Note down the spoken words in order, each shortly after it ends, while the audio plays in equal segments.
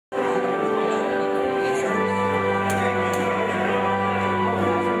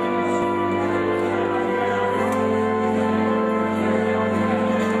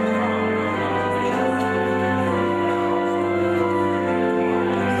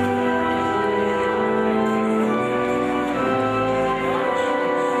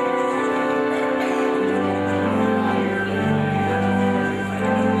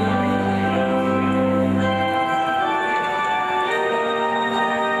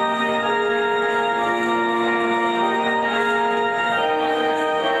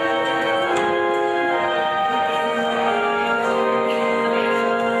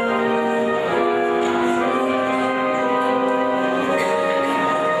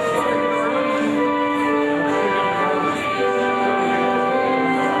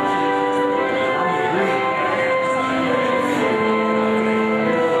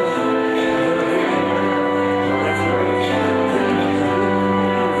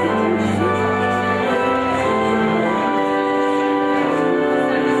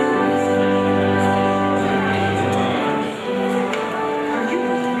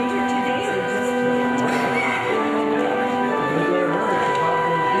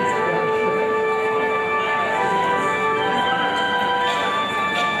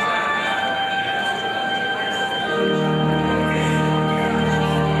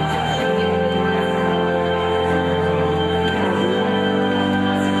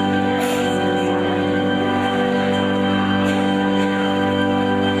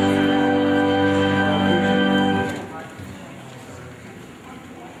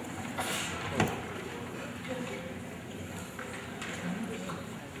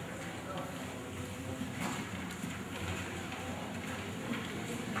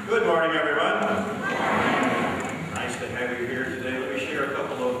morning, everyone. Nice to have you here today. Let me share a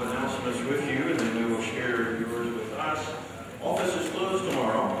couple of announcements with you, and then we will share yours with us. Office is closed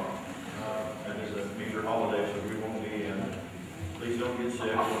tomorrow. That is a major holiday, so we won't be in. Please don't get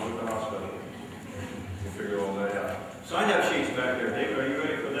sick. Don't go to the hospital. We'll figure all that out. Sign-up sheets back there. Dave, are you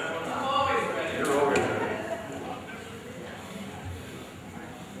ready for that one? I'm always ready. You're always ready.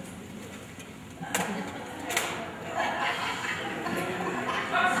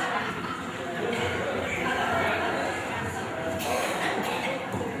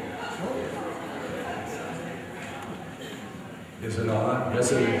 Is it on?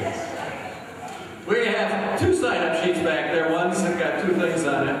 Yes, it is. We have two sign-up sheets back there. One's got two things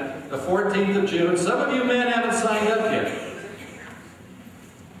on it. The 14th of June. Some of you men haven't signed up yet.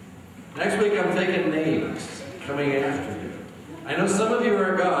 Next week I'm taking names coming after you. I know some of you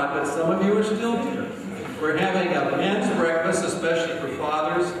are gone, but some of you are still here. We're having a men's breakfast, especially for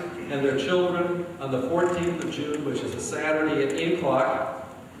fathers and their children, on the 14th of June, which is a Saturday at 8 o'clock.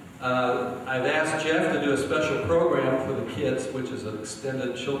 I've asked Jeff to do a special program for the kids, which is an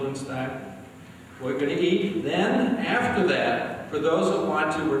extended children's time. We're going to eat. Then, after that, for those that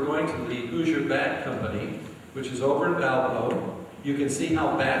want to, we're going to the Hoosier Bat Company, which is over in Valpo. You can see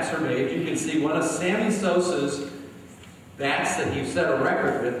how bats are made. You can see one of Sammy Sosa's bats that he set a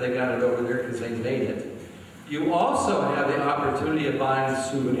record with. They got it over there because they made it. You also have the opportunity of buying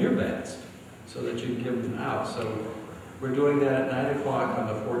souvenir bats so that you can give them out. So we're doing that at 9 o'clock on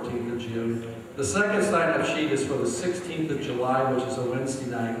the 14th of June. The second sign-up sheet is for the 16th of July, which is a Wednesday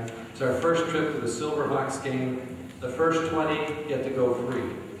night. It's our first trip to the Silverhawks game. The first 20 get to go free.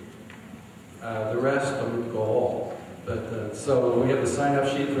 The rest don't go all. But so we have a sign-up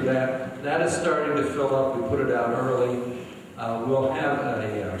sheet for that. That is starting to fill up. We put it out early. We'll have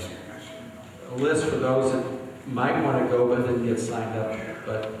a list for those that might want to go but didn't get signed up.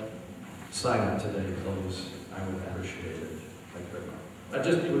 But sign up today, please. I would appreciate it. Thank you very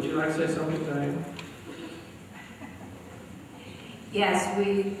much. Would you like to say something, Diane? Yes,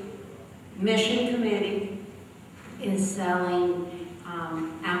 Mission Committee is selling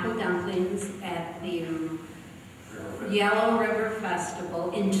apple dumplings at the Yellow River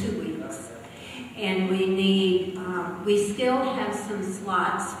Festival in 2 weeks. And we still have some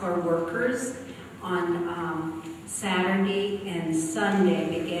slots for workers on Saturday and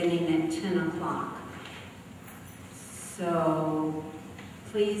Sunday beginning at 10 o'clock. So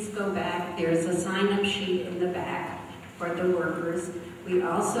please go back. There's a sign-up sheet in the back for the workers. We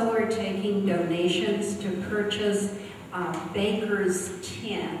also are taking donations to purchase a baker's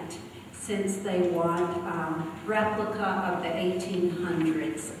tent, since they want replica of the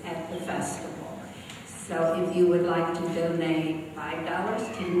 1800s at the festival. So if you would like to donate $5,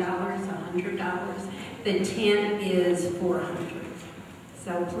 $10, $100, the tent is $400.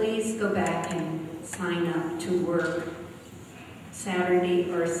 So please go back and sign up to work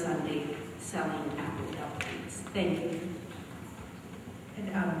Saturday or Sunday selling apple dumplings. Thank you. And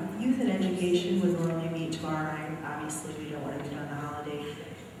youth and education would normally meet tomorrow night. Obviously, we don't want to do it on the holiday.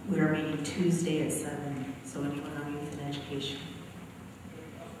 We are meeting Tuesday at 7, so anyone on youth and education.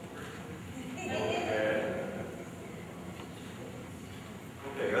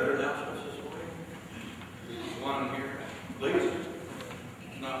 Okay, other announcements this morning? One here. Please.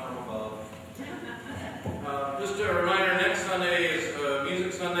 Not from above. Just a reminder, next Sunday is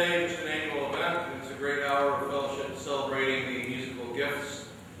Music Sunday, which is an annual event. It's a great hour of fellowship celebrating the musical gifts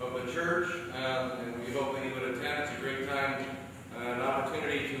of the church, and we hope that you would attend. It's a great time, an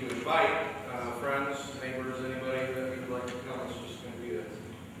opportunity to invite friends, neighbors, anybody that you would like to come. It's just going to be a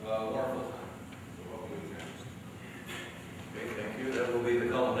wonderful time. So welcome you guys. Okay, thank you. That will be the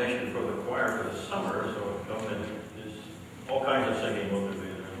culmination for the choir for the summer, so come and there's all kinds of singing will be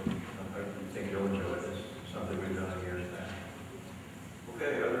there. I think you'll enjoy it. It's something we've done in years now.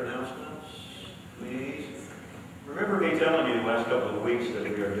 Okay, other announcements, please. Remember me telling you the last couple of weeks that we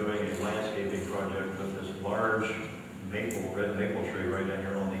are doing a landscaping project with this large red maple tree right down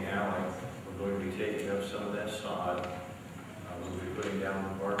here on the alley. We're going to be taking up some of that sod. We'll be putting down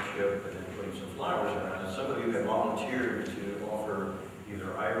the bark chip and then putting some flowers around it. Some of you have volunteered to offer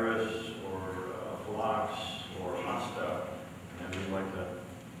either iris or phlox or hosta, and we'd like to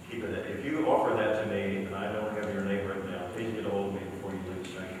keep it. If you offer that to me, and I don't have your name written down, please get a hold of me before you leave the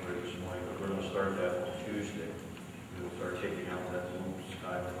sanctuary this morning. But we're going to start that on Tuesday. We will start taking out that little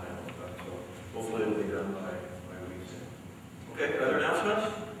sky plant and stuff. So hopefully it'll be done by Wednesday. Okay, other announcements?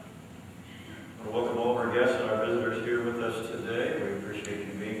 I want to welcome all of our guests and our visitors here with us today. We appreciate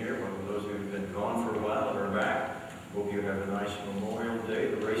you being here. For those who have been gone for a while and are back, hope you have a nice Memorial Day.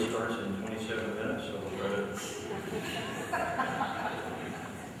 The race starts in 27 minutes, so we'll try to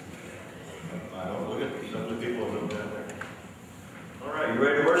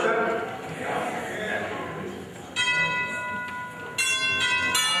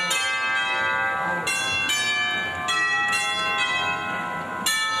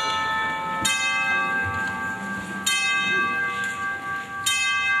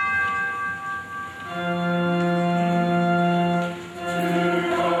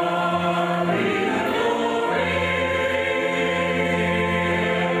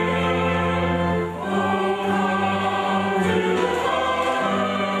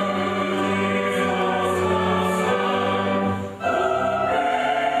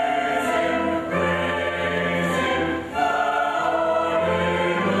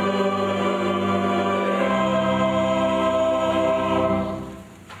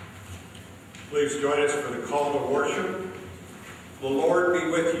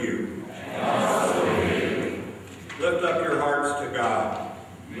with you. Lift up your hearts to God.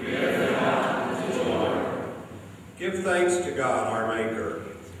 Give thanks to God, our Maker.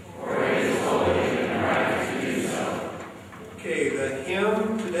 Okay, the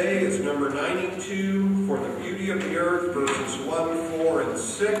hymn today is number 92, For the Beauty of the Earth, verses 1, 4, and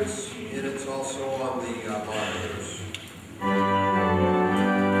 6, and it's also on the monitors.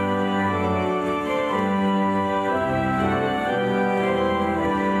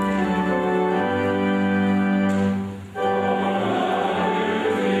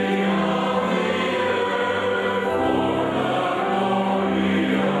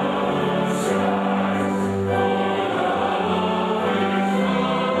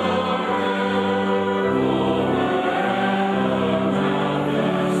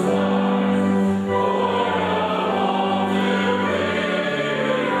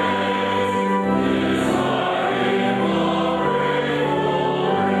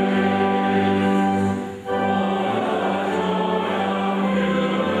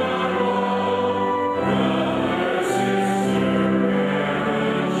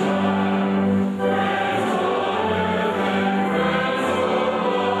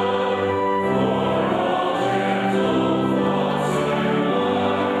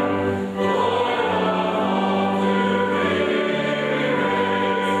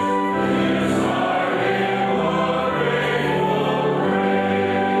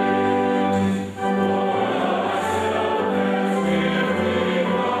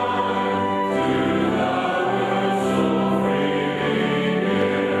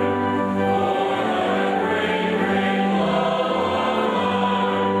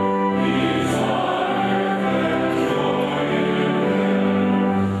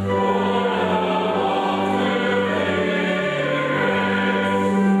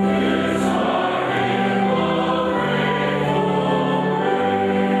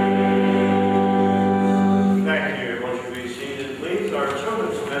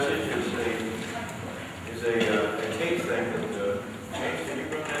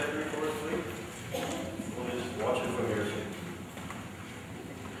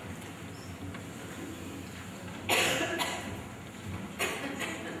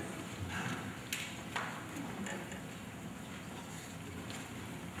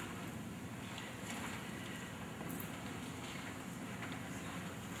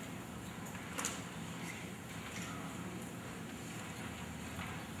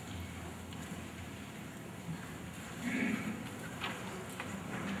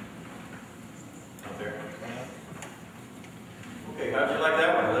 How'd you like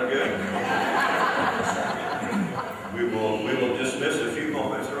that one? Was that good? we will dismiss a few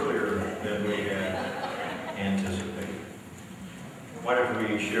moments earlier than we had anticipated. Why don't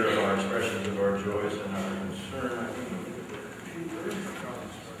we share our expressions of our joys and our concern?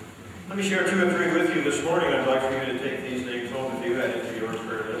 Let me share 2 or 3 with you this morning. I'd like for you to take these names home with you, add into your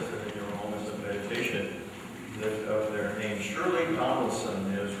prayer list and in your moments of meditation. Lift up their name. Shirley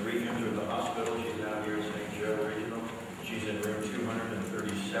Donaldson has re-entered the hospital. She's out here at St. Joe Regional. She's in room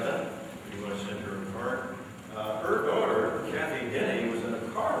 237. If you want to send her a card. Her daughter, Kathy Denny, was in a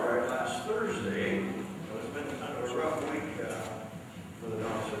car wreck last Thursday. So it's been kind of a rough week for the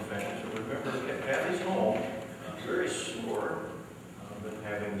Donaldson family. So remember, Kathy's home, very sore, but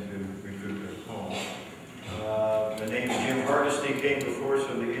having to recoup at home. The name Jim Hardesty came before us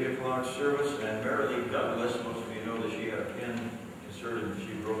in the 8 o'clock service, and Marilee Douglas, most of you know that she had a pin inserted.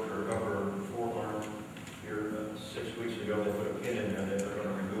 She broke her upper forearm here 6 weeks ago. They put a pin in there. They're going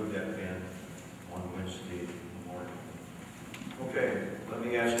to remove that pin on Wednesday morning. Okay, let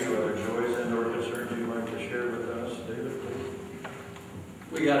me ask you, other joys and or concerns you'd like to share with us? David, please.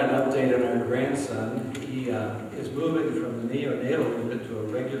 We got an update on our grandson. He is moving from the neonatal unit to a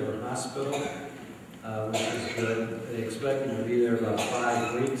regular hospital, which is good. They expect him to be there about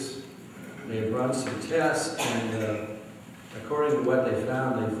 5 weeks. They've run some tests, and according to what they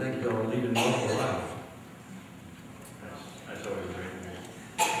found, they think he'll lead a normal life. That's always great.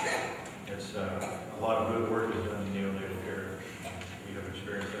 It's a lot of good work is done in neonatal care. We have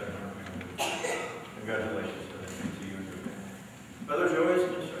experienced that in our family. Congratulations to you and your family. Other joys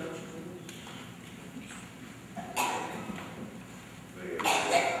and concerns?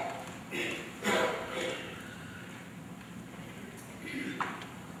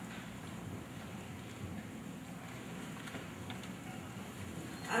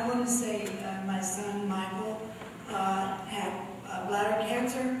 I want to say my son Michael had bladder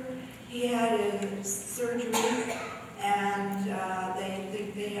cancer. He had a surgery, and they think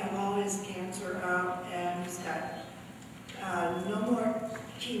they have all his cancer out, and he's got no more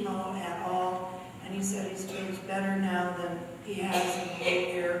chemo at all. And he said he feels better now than he has in a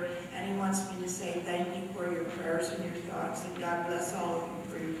whole year.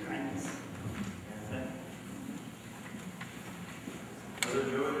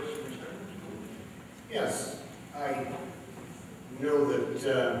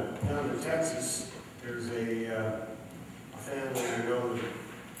 down in Texas, there's a family I know that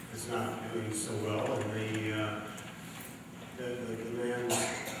is not doing so well, and the man's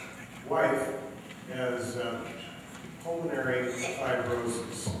wife has pulmonary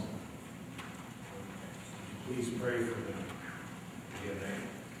fibrosis. Please pray for them.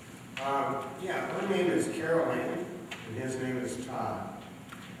 Yeah, her name is Carol Ann, and his name is Todd,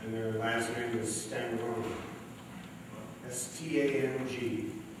 and their last name is Stangrone. S-T-A-N-G-R-O-N-E.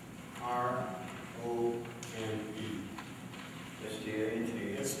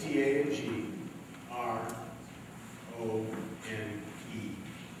 S-T-A-N-G. S-T-A-N-G-R-O-N-E.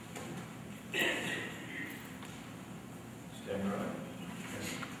 Stand right. Yes.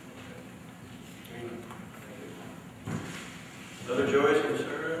 Thank you. Other joys,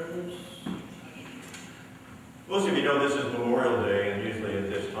 concerns? Most of you know this is Memorial Day, and usually at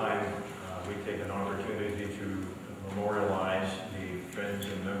this time we take an opportunity to memorialize the friends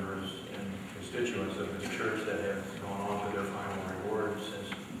and members and constituents of this church that have gone on to their final reward since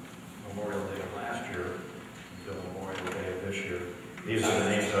Memorial Day of last year until Memorial Day of this year. These are the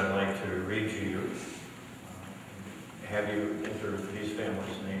names I'd like to read to you. Have you enter these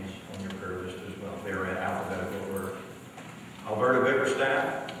families' names on your prayer list as well. They are in alphabetical order. Alberta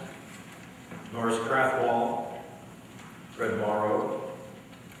Bickerstaff, Norris Crathwall, Fred Morrow,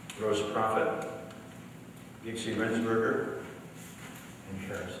 Rose Prophet, Dixie Rensberger, and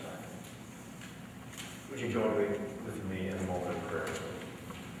Sharon Stein. Would you join with me in a moment of prayer?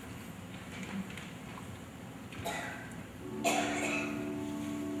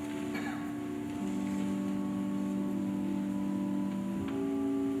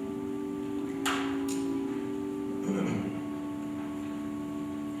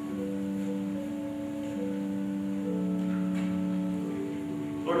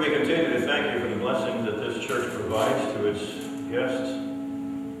 Lord, we continue to thank you for the blessings that this church provides to its guests,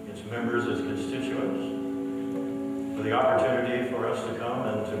 its members, its constituents, for the opportunity for us to come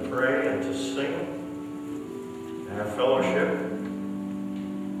and to pray and to sing and have fellowship,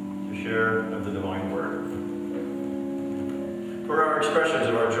 to share of the divine word. For our expressions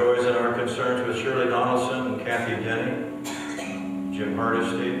of our joys and our concerns with Shirley Donaldson and Kathy Denny, Jim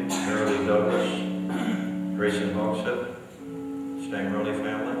Hardesty, Marilee Douglas, Grayson Hogshead, Stangrone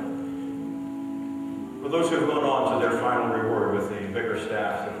family. For those who have gone on to their final reward with the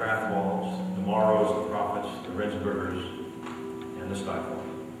Bickerstaff, the Crathwalls, the Morrows, the Prophets, the Rensbergers, and the Steifels.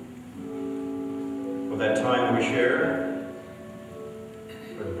 For that time we share,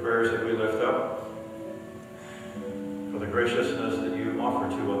 for the prayers that we lift up, for the graciousness that you offer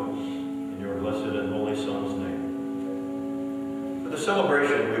to us in your blessed and holy Son's name, for the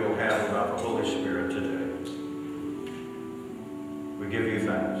celebration we will have about the Holy Spirit today. We give you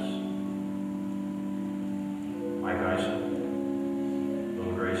thanks. Mike Eisen,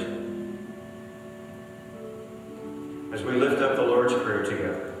 little Grayson. As we lift up the Lord's Prayer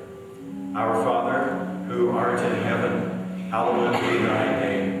together, Our Father, who art in heaven, hallowed be thy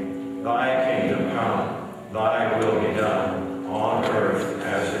name. Thy kingdom come, thy will be done, on earth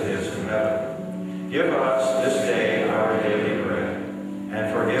as it is in heaven. Give us this day our daily bread,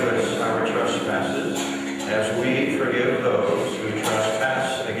 and forgive us our trespasses, as we forgive those who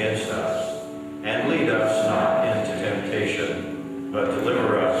trespass against us. And lead us not into temptation, but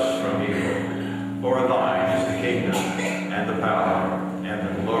deliver us from evil. For thine is the kingdom, and the power, and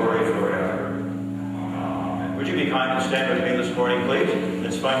the glory forever. Amen. Would you be kind and stand with me this morning, please?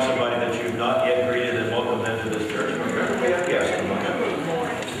 Let's find somebody that you've not yet greeted and welcome them to this church. Remember, we have guests among us.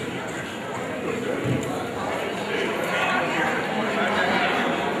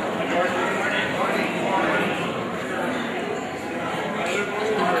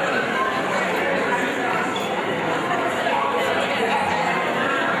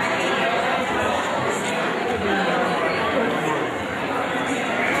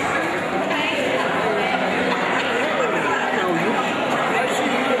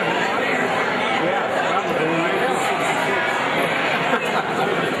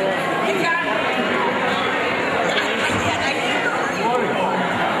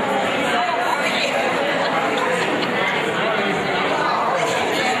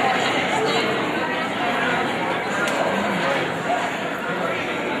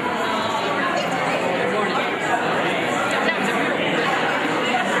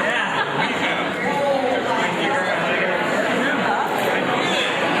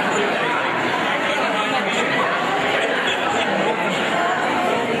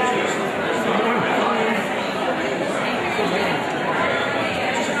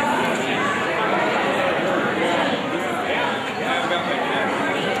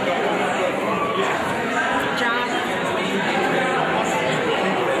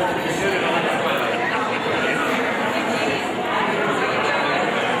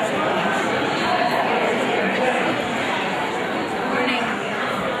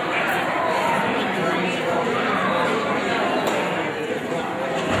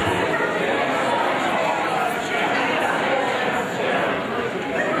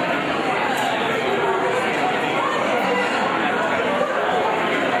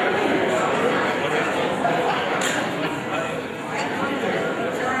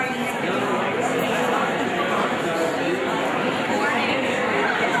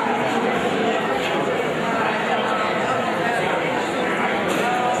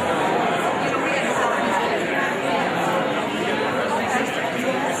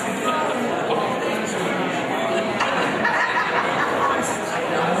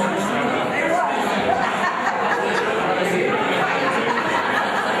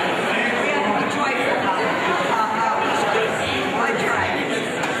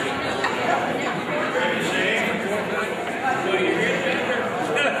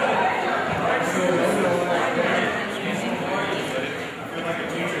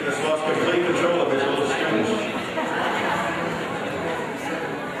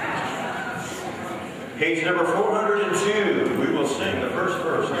 Page number 402, we will sing the first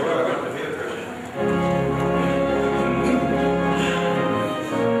verse. Lord, I want to be a Christian.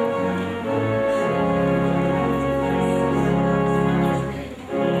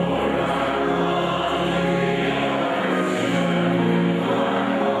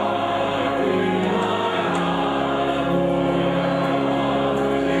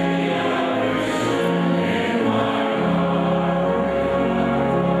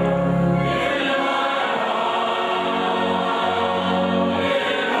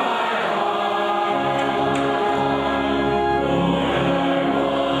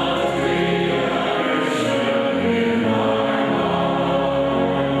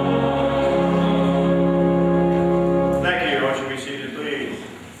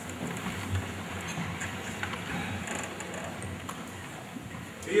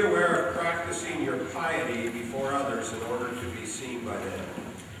 Be aware of practicing your piety before others in order to be seen by them.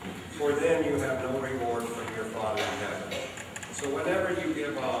 For then you have no reward from your Father in heaven. So whenever you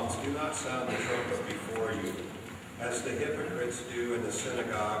give alms, do not sound the trumpet before you, as the hypocrites do in the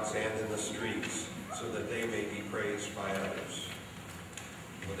synagogues and in the streets, so that they may be praised by others.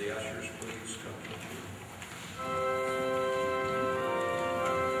 Will the ushers please come to you?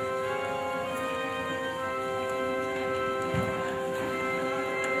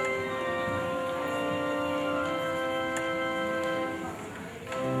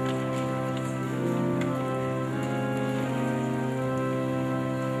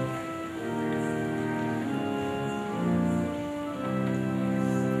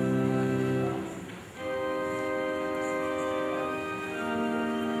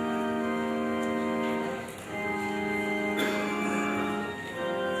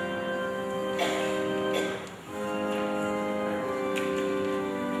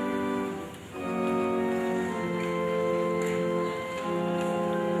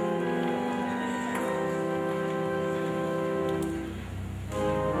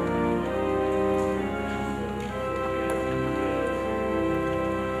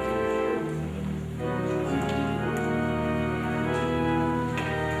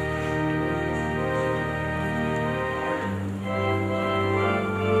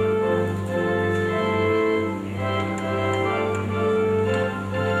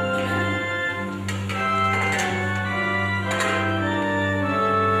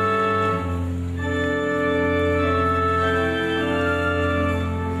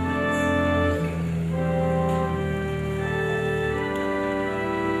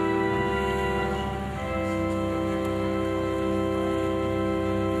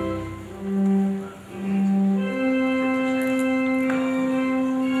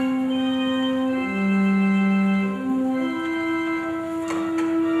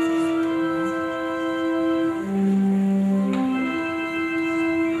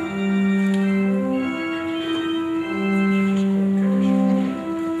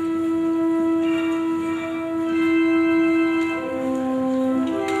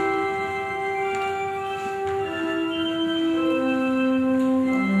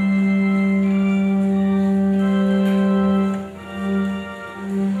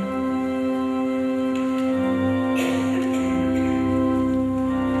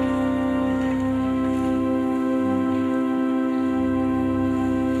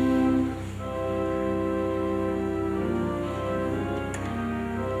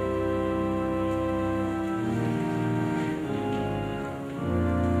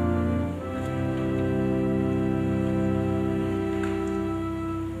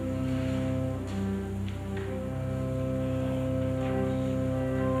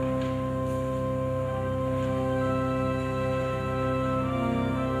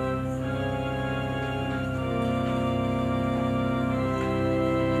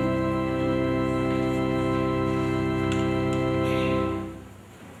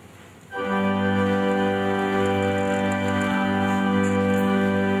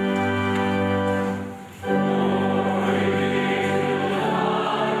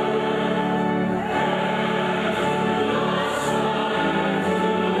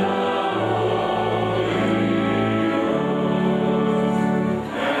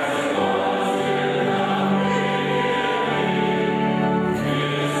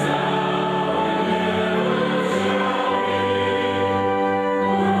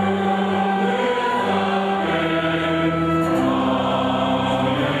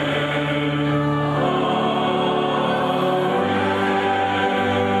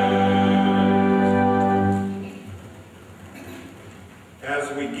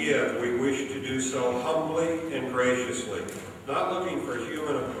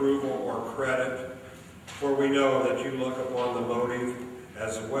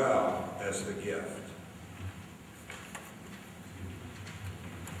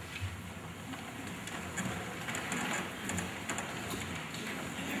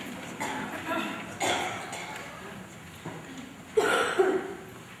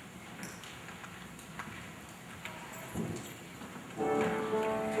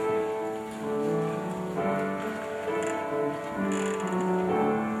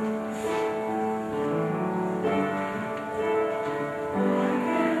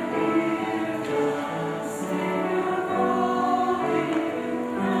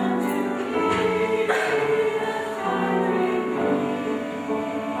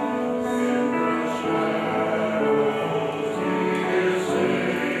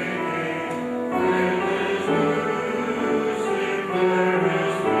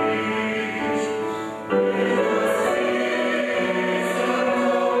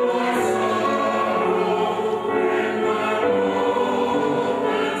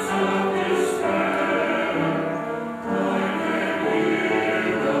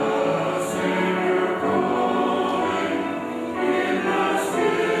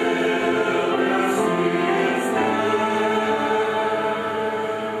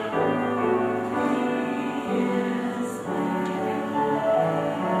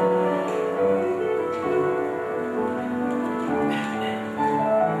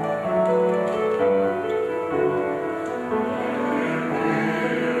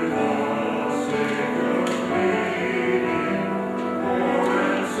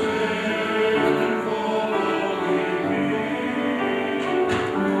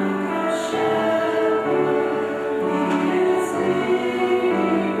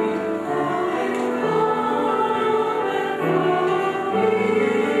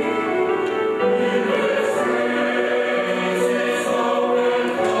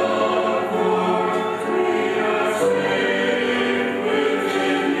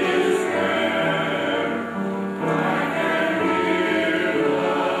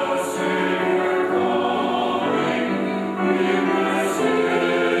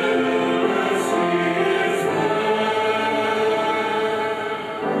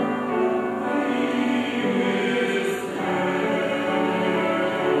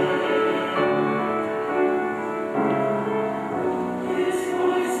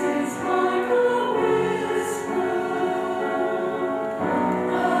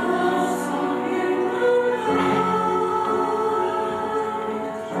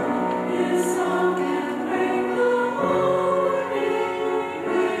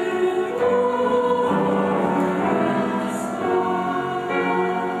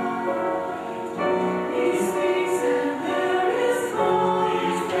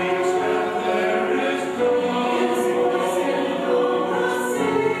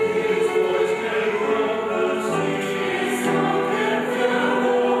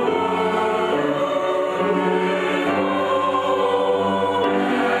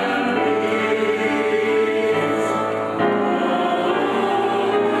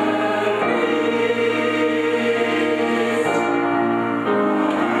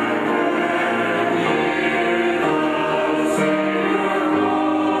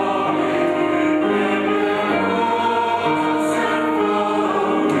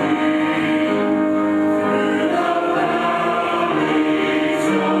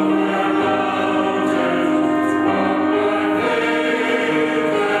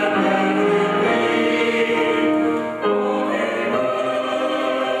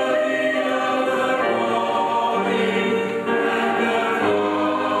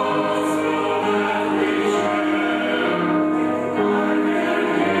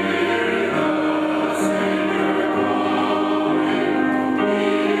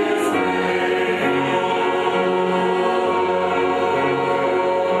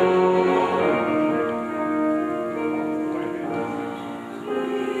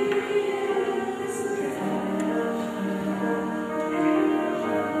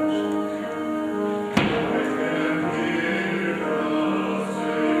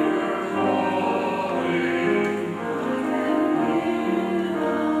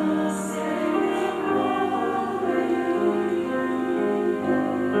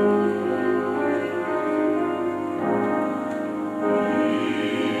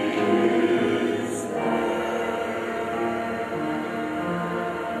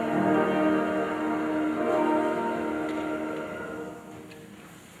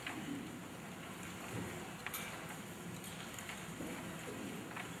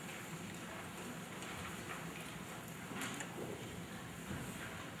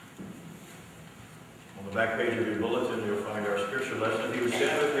 the back page of your bulletin, you'll find our scripture lesson. If you would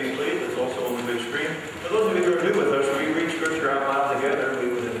stand with me, please. It's also on the big screen. For those of you who are new with us, we read scripture out loud together.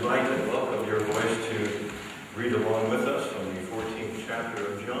 We would invite and welcome your voice to read along with us from the 14th chapter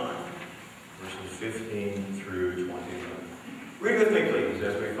of John, verses 15 through 21. Read with me, please,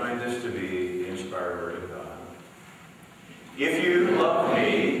 as we find this to be the inspired word of God. If you love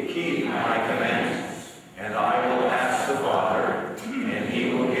me, keep my commandments, and I will ask the Father, and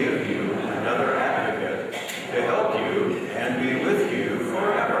he will give you another advocate to help you and be with you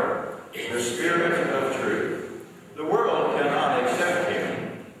forever, the Spirit of truth. The world cannot accept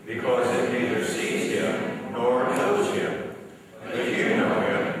him because it neither sees him nor knows him. But you know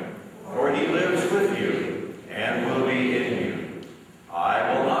him, for he lives with you and will be in you.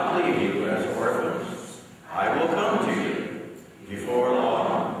 I will not leave you as orphans. I will come to you. Before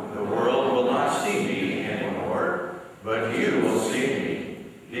long, the world will not see me anymore, but you will see me.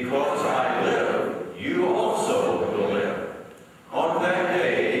 Because I live, you also will live. On that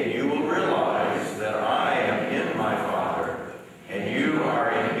day, you will realize that I am in my Father, and you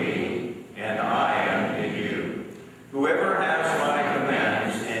are in me, and I am in you. Whoever has my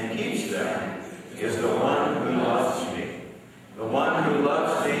commands and keeps them is the one who loves me. The one who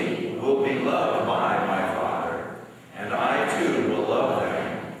loves me will be loved by my Father, and I too will love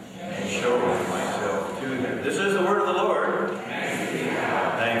them and show myself to them. This is the word of the Lord.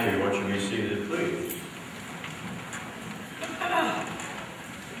 Thank you. Won't you be seated, please?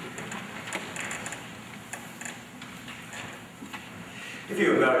 If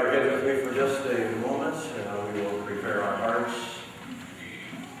you would bow your head with me for just a moment, we will prepare our hearts,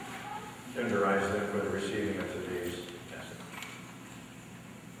 tenderize them for the receiving of today's message.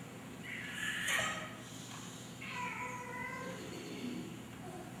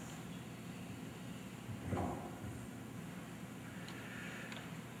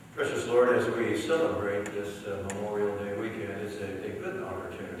 Precious Lord, as we celebrate this Memorial Day weekend, it's a good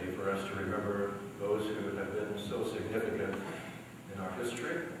opportunity for us to remember those who have been so significant in our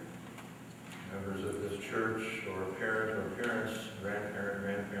history, members of this church, or parents,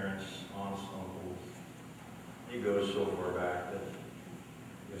 grandparents, aunts, uncles. He goes so far back that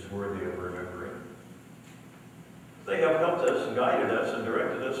it's worthy of remembering. They have helped us and guided us and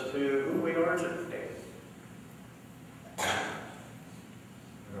directed us to who we are today.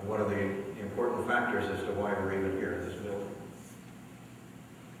 One of the important factors as to why we're even here in this building.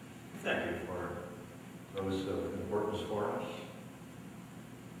 Thank you for those of importance for us.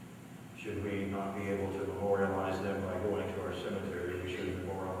 Should we not be able to memorialize them by going to our cemetery, we should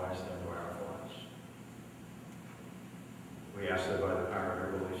memorialize them by our thoughts. We ask that by the power of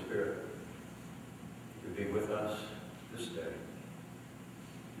your Holy Spirit, you be with us this day.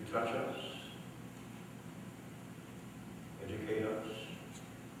 You touch us, educate us,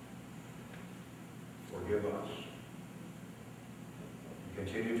 forgive us, and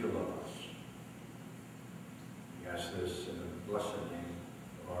continue to love us. We ask this in the blessed name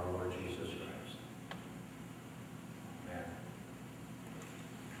of our Lord Jesus Christ. Amen.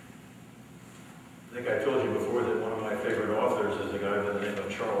 I think I told you before that one of my favorite authors is a guy by the name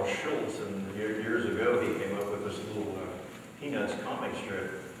of Charles Schulz, and years ago he came up with this little Peanuts comic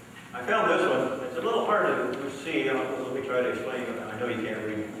strip. I found this one. It's a little hard to see. Let me try to explain. I know you can't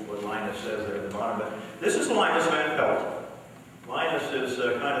read what Linus says there at the bottom, but this is Linus Van Pelt. Linus is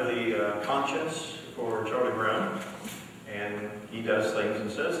kind of the conscience for Charlie Brown, and he does things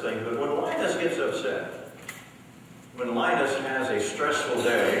and says things, but when Linus gets upset, when Linus has a stressful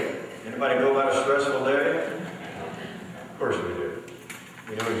day, anybody know about a stressful day? Of course we do.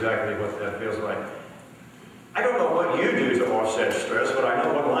 We know exactly what that feels like. I don't know what you do to offset stress, but I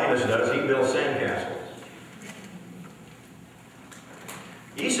know what Linus does. He builds sandcastles.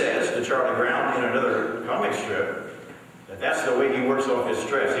 He says to Charlie Brown in another comic strip that that's the way he works off his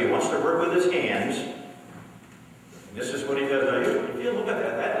stress. He wants to work with his hands. And this is what he does. Now, if you look at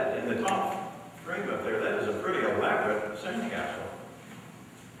that in the top frame up there, that is a pretty elaborate sandcastle.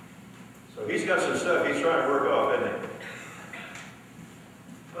 So he's got some stuff he's trying to work off, isn't he?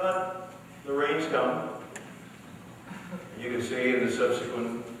 But the rains come. You can see in the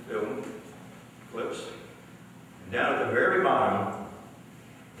subsequent film clips. And down at the very bottom,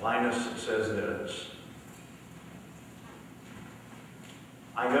 Linus says this: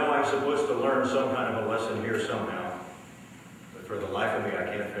 I know I'm supposed to learn some kind of a lesson here somehow, but for the life of me, I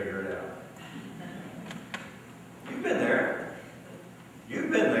can't figure it out. You've been there. You've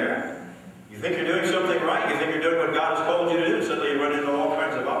been there. You think you're doing something right. You think you're doing what God has called you to do, and suddenly you run into all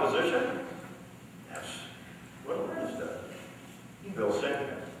kinds of opposition. That's what Linus does. He builds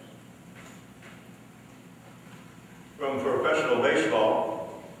sandcastles. From professional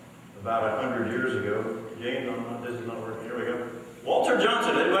baseball, about 100 years ago, James, this is not working. Here we go. Walter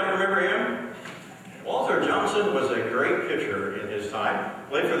Johnson, anybody remember him? Walter Johnson was a great pitcher in his time.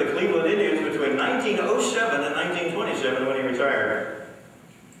 Played for the Cleveland Indians between 1907 and 1927 when he retired.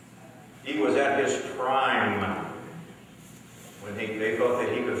 He was at his prime when they thought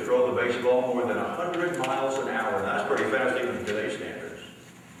that he could throw the baseball more than 100 miles an hour. And that's pretty fast even in today's standards.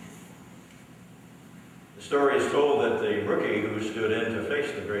 The story is told that the rookie who stood in to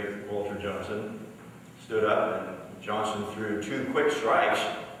face the great Walter Johnson stood up and Johnson threw 2 quick strikes.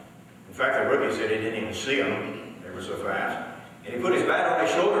 In fact, the rookie said he didn't even see them. They were so fast. And he put his bat on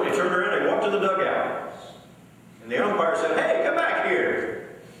his shoulder and he turned around and he walked to the dugout. And the umpire said, "Hey, come back here."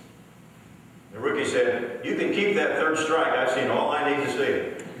 The rookie said, "You can keep that 3rd strike. I've seen all I need to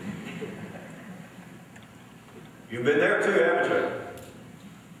see." You've been there too, haven't you?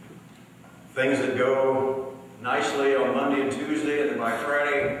 Things that go nicely on Monday and Tuesday, and then by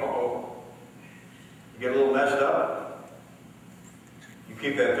Friday, you get a little messed up. You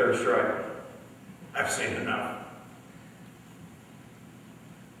keep that 3rd strike. I've seen enough.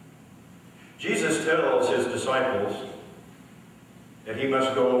 Jesus tells his disciples that he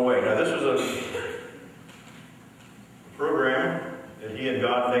must go away. Now, this was a program that he and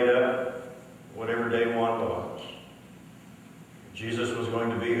God made up, whatever day 1 was. Jesus was going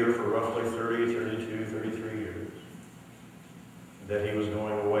to be here for roughly 30, 32, 33 years. That he was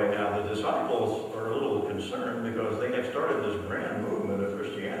going away. Now, the disciples are a little concerned because they had started this grand movement of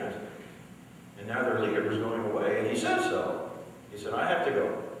Christianity. And now their leader was going away. And he said so. He said, "I have to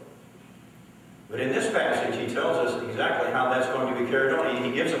go." But in this passage, he tells us exactly how that's going to be carried on.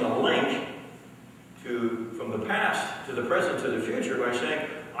 He gives them a link from the past to the present to the future by saying,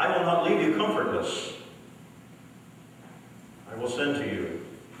 "I will not leave you comfortless. I will send to you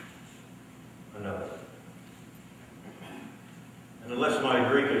another." And unless my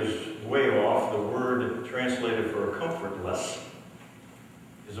Greek is way off, the word translated for comfortless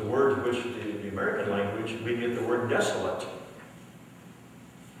is a word which, in the American language, we get the word desolate.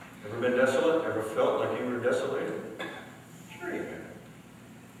 Ever been desolate? Ever felt like you were desolated? Sure you have.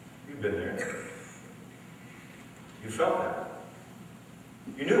 You've been there. You felt that.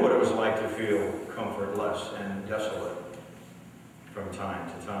 You knew what it was like to feel comfortless and desolate from time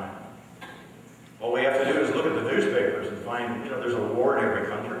to time. All we have to do is look at the newspapers and find, there's a war in every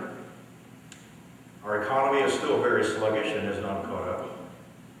country. Our economy is still very sluggish and has not caught up.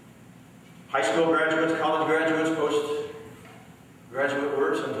 High school graduates, college graduates, post-graduate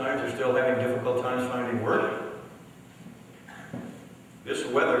work, sometimes are still having difficult times finding work. This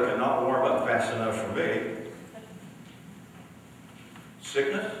weather cannot warm up fast enough for me.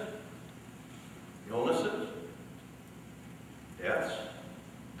 Sickness, illnesses, deaths.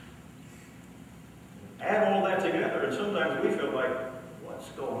 Add all that together, and sometimes we feel like, what's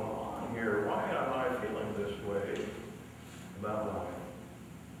going on here? Why am I feeling this way about life?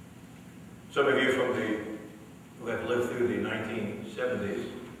 Some of you who have lived through the 1970s.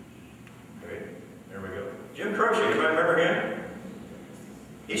 Okay, there we go. Jim Croce, anybody remember him?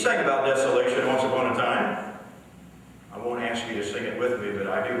 He sang about desolation once upon a time. I won't ask you to sing it with me, but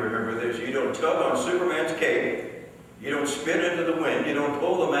I do remember this. You don't tug on Superman's cape. You don't spit into the wind. You don't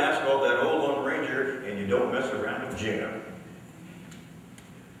pull the mask off that old Lone Ranger, and you don't mess around with Jim.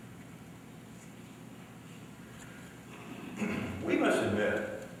 We must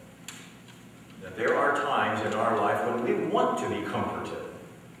admit that there are times in our life when we want to be comforted.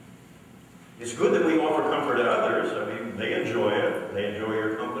 It's good that we offer comfort to others. I mean, they enjoy it. They enjoy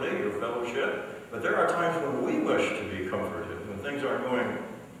your company, your fellowship. But there are times when we wish to be comforted, when things aren't going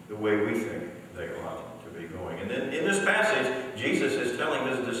the way we think they ought to be going. And then in this passage, Jesus is telling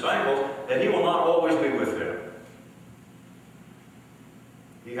his disciples that he will not always be with them.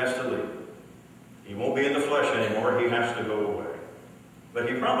 He has to leave. He won't be in the flesh anymore. He has to go away. But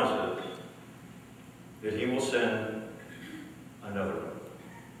he promises that he will send another one.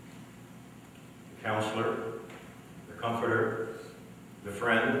 The counselor, the comforter, the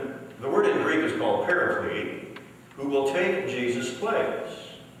friend. The word in Greek is called paraclete, who will take Jesus' place.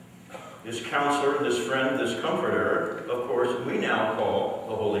 This counselor, this friend, this comforter, of course, we now call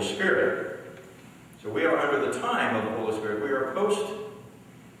the Holy Spirit. So we are under the time of the Holy Spirit. We are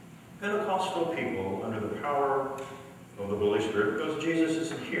post-Pentecostal people under the power of the Holy Spirit because Jesus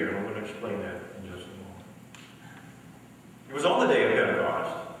isn't here. I'm going to explain that in just a moment. It was on the day of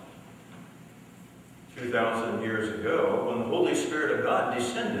Pentecost, 2,000 years ago, when the Holy Spirit of God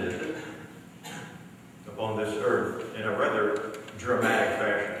descended upon this earth in a rather dramatic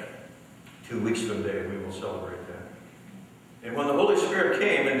fashion. 2 weeks from today, we will celebrate that. And when the Holy Spirit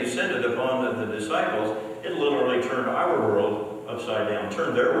came and descended upon the disciples, it literally turned our world upside down,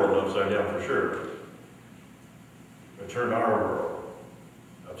 turned their world upside down for sure. turned our world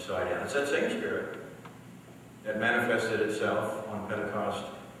upside down. It's that same Spirit that manifested itself on Pentecost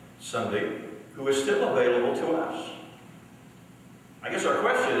Sunday, who is still available to us. I guess our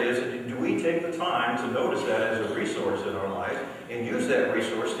question is, do we take the time to notice that as a resource in our life and use that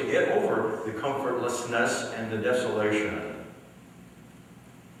resource to get over the comfortlessness and the desolation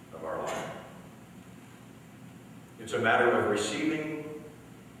of our life? It's a matter of receiving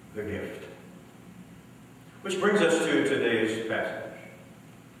the gift. Which brings us to today's passage.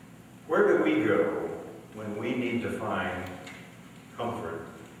 Where do we go when we need to find comfort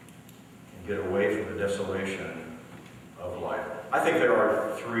and get away from the desolation of life? I think there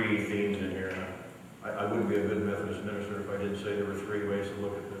are three themes in here. I wouldn't be a good Methodist minister if I didn't say there were three ways to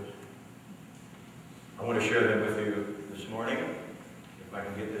look at this. I want to share them with you this morning. If I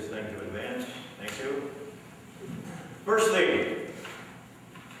can get this thing to advance. Thank you. First theme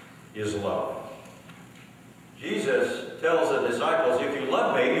is love. Jesus tells the disciples, if you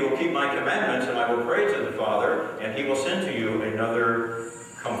love me, you will keep my commandments, and I will pray to the Father, and he will send to you another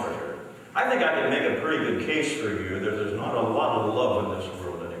comforter. I think I can make a pretty good case for you that there's not a lot of love in this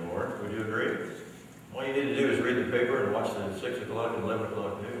world anymore. Would you agree? All you need to do is read the paper and watch the 6 o'clock and 11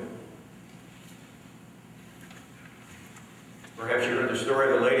 o'clock news. Perhaps you heard the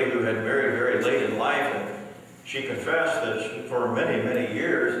story of a lady who had married very late in life, and she confessed that for many, many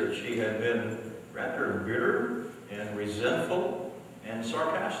years that she had been rather bitter and resentful and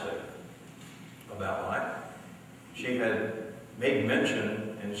sarcastic about life. She had made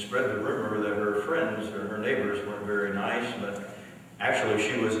mention and spread the rumor that her friends or her neighbors weren't very nice, but actually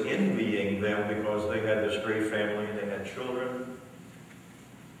she was envying them because they had this great family and they had children.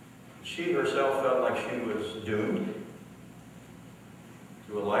 She herself felt like she was doomed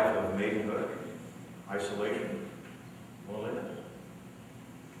to a life of maidenhood, isolation, loneliness.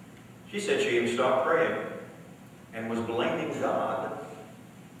 She said she even stopped praying and was blaming God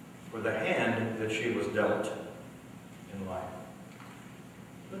for the hand that she was dealt in life.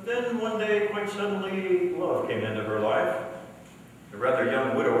 But then one day, quite suddenly, love came into her life. A rather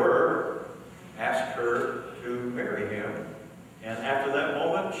young widower asked her to marry him. And after that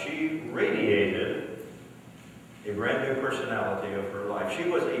moment, she radiated a brand new personality of her life. She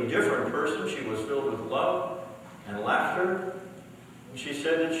was a different person. She was filled with love and laughter. And she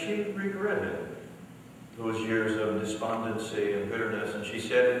said that she regretted those years of despondency and bitterness. And she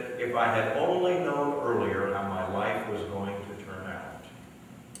said, if I had only known earlier how my life was going to turn out.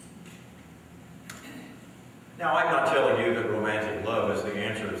 Now, I'm not telling you that romantic love is the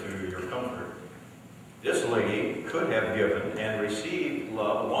answer to your comfort. This lady could have given and received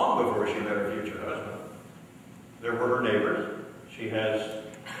love long before she met her future husband. There were her neighbors. She has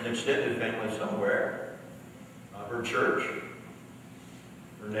an extended family somewhere. Her church,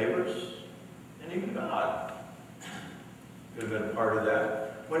 her neighbors, and even God could have been a part of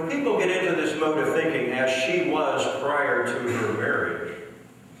that. When people get into this mode of thinking as she was prior to her marriage,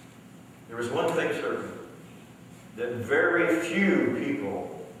 there is one thing certain, that very few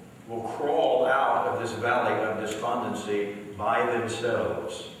people will crawl out of this valley of despondency by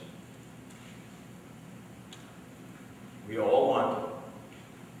themselves. We all want,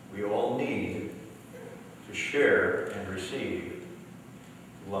 we all need to share and receive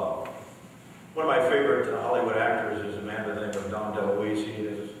love. One of my favorite Hollywood actors is a man by the name of Don DeLuise. He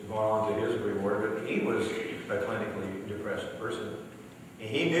has gone on to his reward, but he was a clinically depressed person. And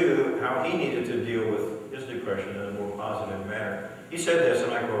he knew how he needed to deal with his depression in a more positive manner. He said this,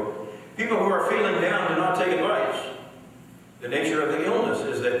 and I quote, people who are feeling down do not take advice. The nature of the illness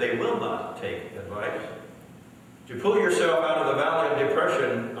is that they will not take advice. To pull yourself out of the valley of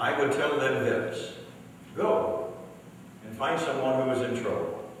depression, I would tell them this. Go and find someone who is in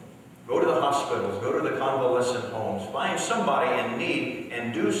trouble. Go to the hospitals, go to the convalescent homes, find somebody in need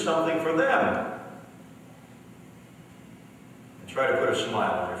and do something for them. And try to put a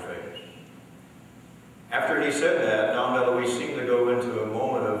smile on your face. After he said that, Don DeLuise seemed to go into a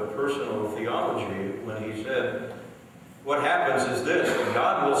moment of personal theology when he said, what happens is this, that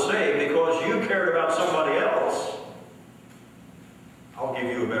God will say, because you cared about somebody else, I'll give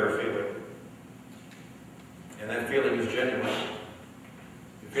you a better feeling. And that feeling is genuine.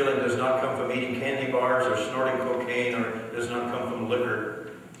 The feeling does not come from eating candy bars or snorting cocaine, or does not come from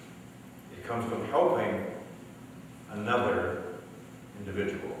liquor. It comes from helping another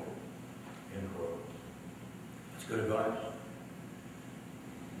individual. End quote. That's good advice.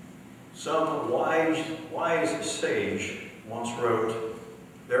 Some wise sage once wrote,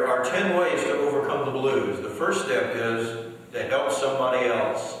 there are 10 ways to overcome the blues. The first step is to help somebody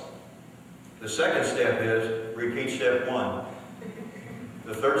else. The second step is repeat step 1.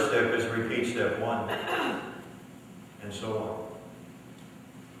 The third step is repeat step 1. and so on.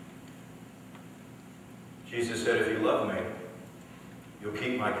 Jesus said, if you love me, you'll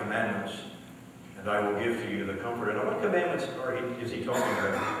keep my commandments, and I will give to you the Comforter. Now, what commandments is he talking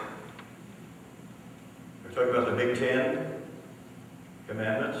about? We're talking about the Big Ten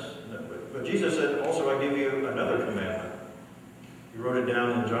commandments. But Jesus said, also, I give you another commandment. He wrote it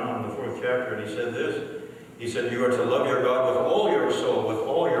down in John, the 4th chapter, and he said this. He said, you are to love your God with all your soul, with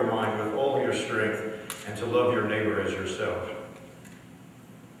all your mind, with all your strength, and to love your neighbor as yourself.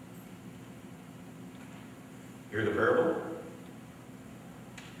 Hear the parable?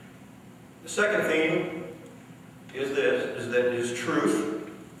 The second theme is this, is that it is truth.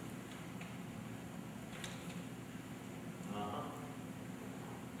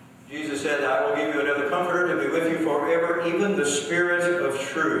 Jesus said, I will give you another comforter to be with you forever, even the Spirit of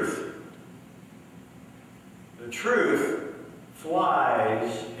truth. The truth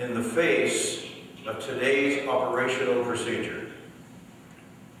flies in the face of today's operational procedure.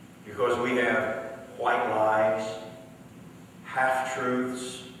 Because we have white lies,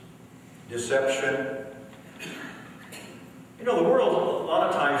 half-truths, deception. You know, the world a lot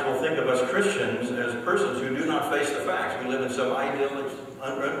of times will think of us Christians as persons who do not face the facts. We live in some idyllic,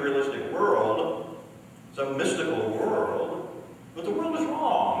 unrealistic world, some mystical world, but the world is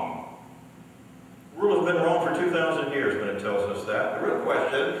wrong. The world has been wrong for 2,000 years when it tells us that. The real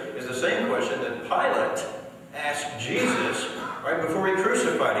question is the same question that Pilate asked Jesus right before he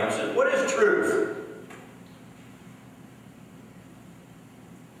crucified him. He said, what is truth?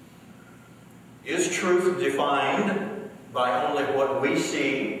 Is truth defined by only what we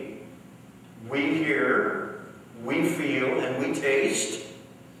see, we hear, we feel, and we taste?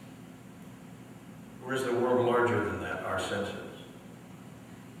 Or is the world larger than that, our senses?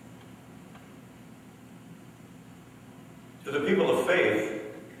 To the people of faith,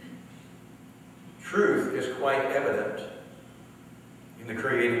 truth is quite evident in the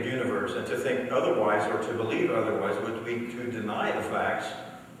created universe, and to think otherwise or to believe otherwise would be to deny the facts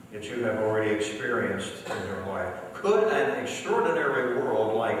that you have already experienced in your life. Could an extraordinary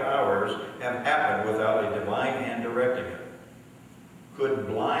world like ours have happened without a divine hand directing it? Could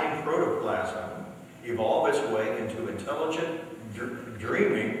blind protoplasm evolve its way into intelligent,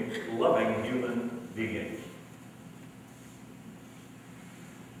 dreaming, loving human beings?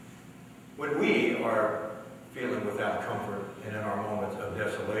 When we are feeling without comfort and in our moments of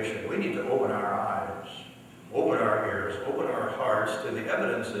desolation, we need to open our eyes, open our ears, open our hearts to the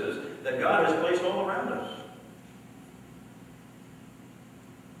evidences that God has placed all around us.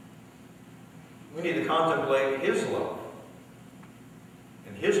 We need to contemplate His love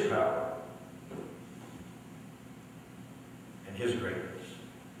and His power and His greatness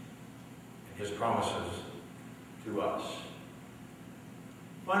and His promises to us.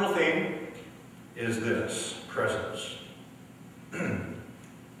 Final theme is this: presence.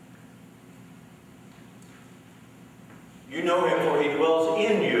 You know Him, for He dwells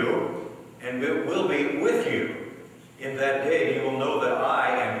in you and will be with you. In that day you will know that I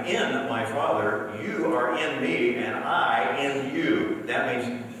am in my Father, you are in me, and I in you. That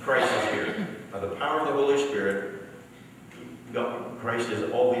means Christ is here. By the power of the Holy Spirit, Christ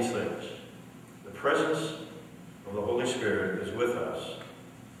is all these things. The presence of the Holy Spirit is with us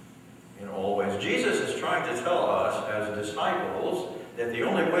in all ways. Jesus is trying to tell us as disciples that the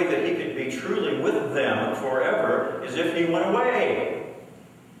only way that He could be truly with them forever is if He went away.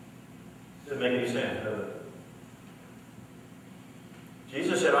 Doesn't make any sense, does it?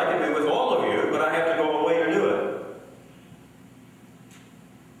 Jesus said, I can be with all of you, but I have to go away to do it.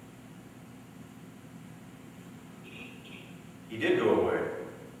 He did go away,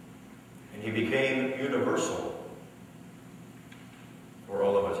 and He became universal for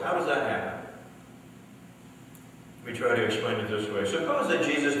all of us. How does that happen? Let me try to explain it this way. Suppose that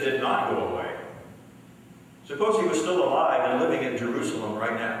Jesus did not go away. Suppose He was still alive and living in Jerusalem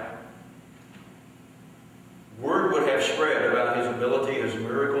right now. Word would have spread about His ability, His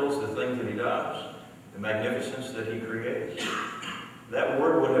miracles, the things that He does, the magnificence that He creates. That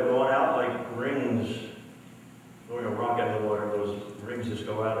word would have gone out like rings, throwing a rock in the water. Those rings just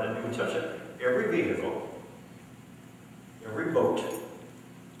go out and it would touch it. Every vehicle, every boat,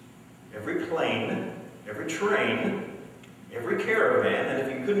 every plane, every train, every caravan, and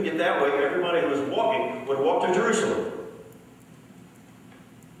if you couldn't get that way, everybody who was walking would walk to Jerusalem.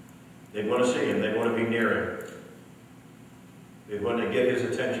 They'd want to see Him. They'd want to be near Him. They'd want to get His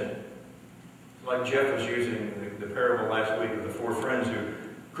attention. Like Jeff was using the parable last week of the 4 friends who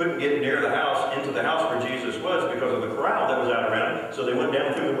couldn't get near the house, into the house where Jesus was because of the crowd that was out around it, so they went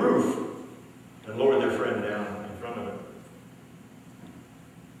down through the roof and lowered their friend down in front of him.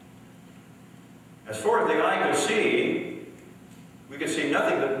 As far as the eye could see, we could see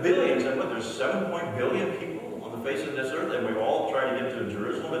nothing but billions. And what, there's 7 billion people on the face of this earth, and we all try to get to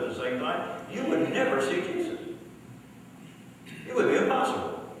Jerusalem at the same time. You would never see Jesus. It would be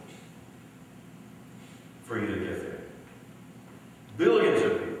impossible for you to get there. Billions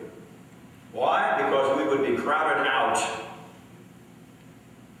of people. Why? Because we would be crowded out.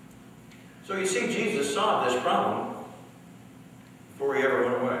 So you see, Jesus solved this problem before he ever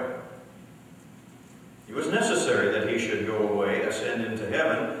went away. It was necessary that he should go away, ascend into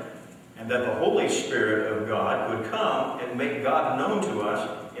heaven, and that the Holy Spirit of God would come and make God known to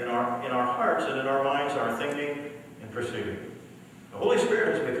us in our hearts and in our minds, our thinking and perceiving. The Holy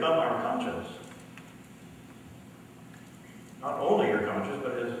Spirit has become our conscience. Not only your conscience,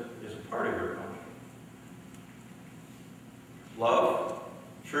 but is part of your conscience. Love,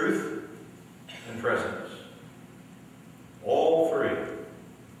 truth, and presence. All three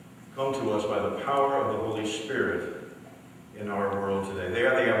come to us by the power of the Holy Spirit in our world today. They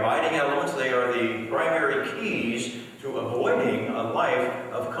are the abiding elements. They are the primary keys to avoiding a life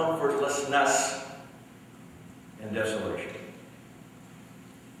of comfortlessness and desolation.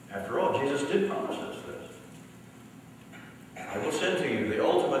 After all, Jesus did promise us this. I will send to you the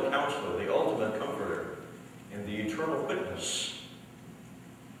ultimate counselor, the ultimate comforter, and the eternal witness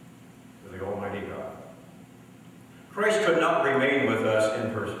of the Almighty God. Christ could not remain with us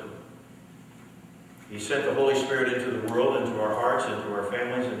in person. He sent the Holy Spirit into the world, into our hearts, into our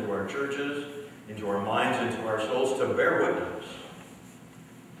families, into our churches, into our minds, into our souls, to bear witness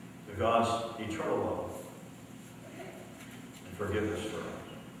to God's eternal love and forgiveness for us.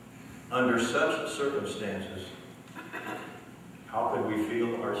 Under such circumstances, how could we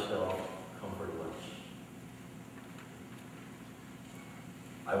feel ourselves comfortless?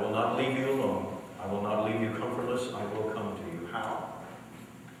 I will not leave you alone. I will not leave you comfortless. I will come to you. How?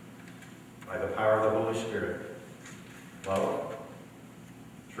 By the power of the Holy Spirit. Love,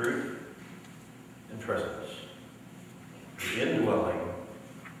 truth, and presence. The indwelling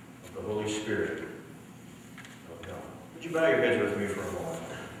of the Holy Spirit of God. Would you bow your heads with me for a moment?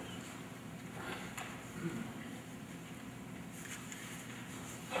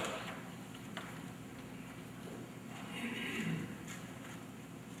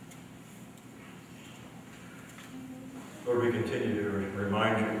 Lord, we continue to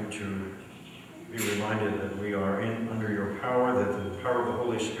remind you to be reminded that we are under your power, that the power of the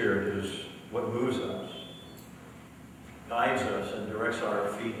Holy Spirit is what moves us, guides us, and directs our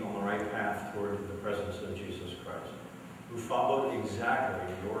feet on the right path toward the presence of Jesus Christ, who followed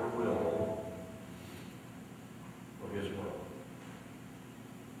exactly your will for his will.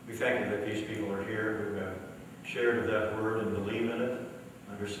 We thank you that these people are here who have shared that word and believe in it,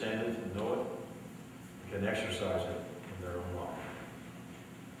 understand it, and know it, and can exercise it in their own life.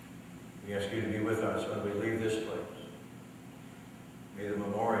 We ask you to be with us when we leave this place. May the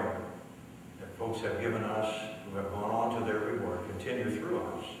memorial that folks have given us, who have gone on to their reward, continue through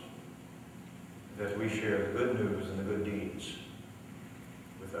us, that we share the good news and the good deeds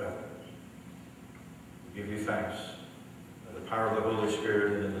with others. We give you thanks by the power of the Holy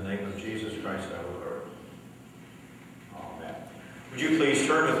Spirit and in the name of Jesus Christ our Lord. Amen. Would you please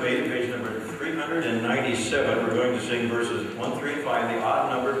turn with me to page number 397. We're going to sing verses 1, 3, and 5, the odd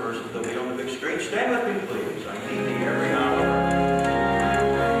numbered verses. They'll be on the big screen. Stand with me, please. I need thee every hour.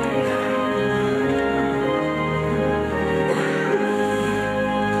 Amen.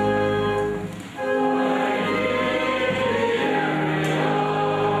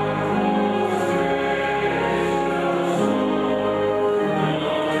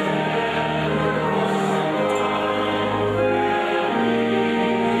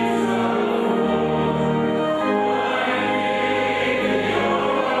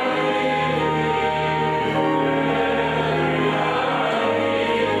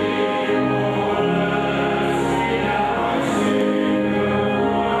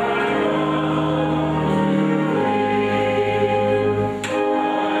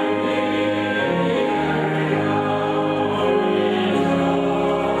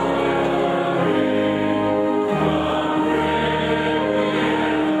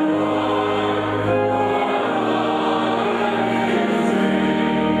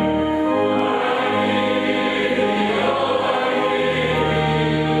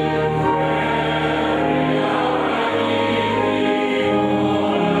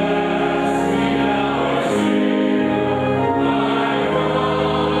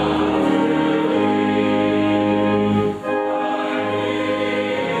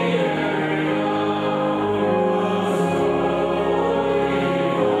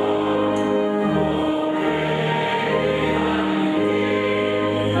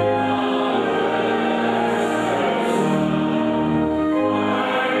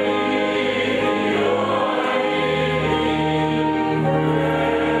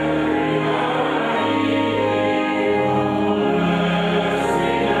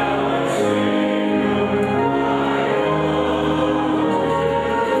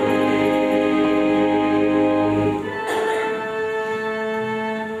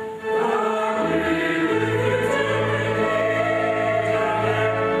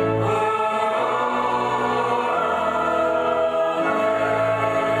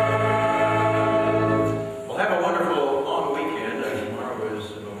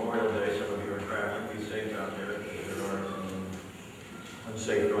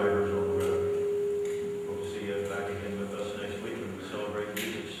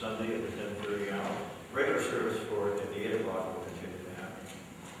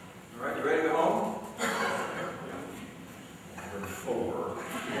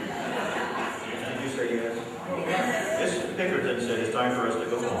 and said, it's time for us to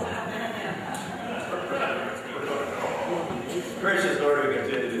go home. Gracious Lord, we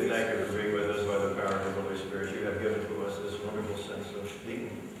continue to thank you for being with us by the power of the Holy Spirit. You have given to us this wonderful sense of being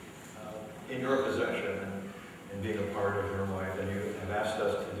in your possession and being a part of your life. And you have asked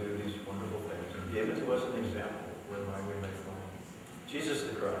us to do these wonderful things and given to us an example whereby we may follow. Jesus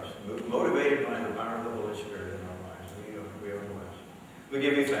the Christ, motivated by the power of the Holy Spirit in our lives, we are blessed. We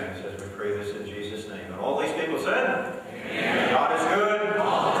give you thanks as we pray this in Jesus' name. And all these people said, Amen. God is good.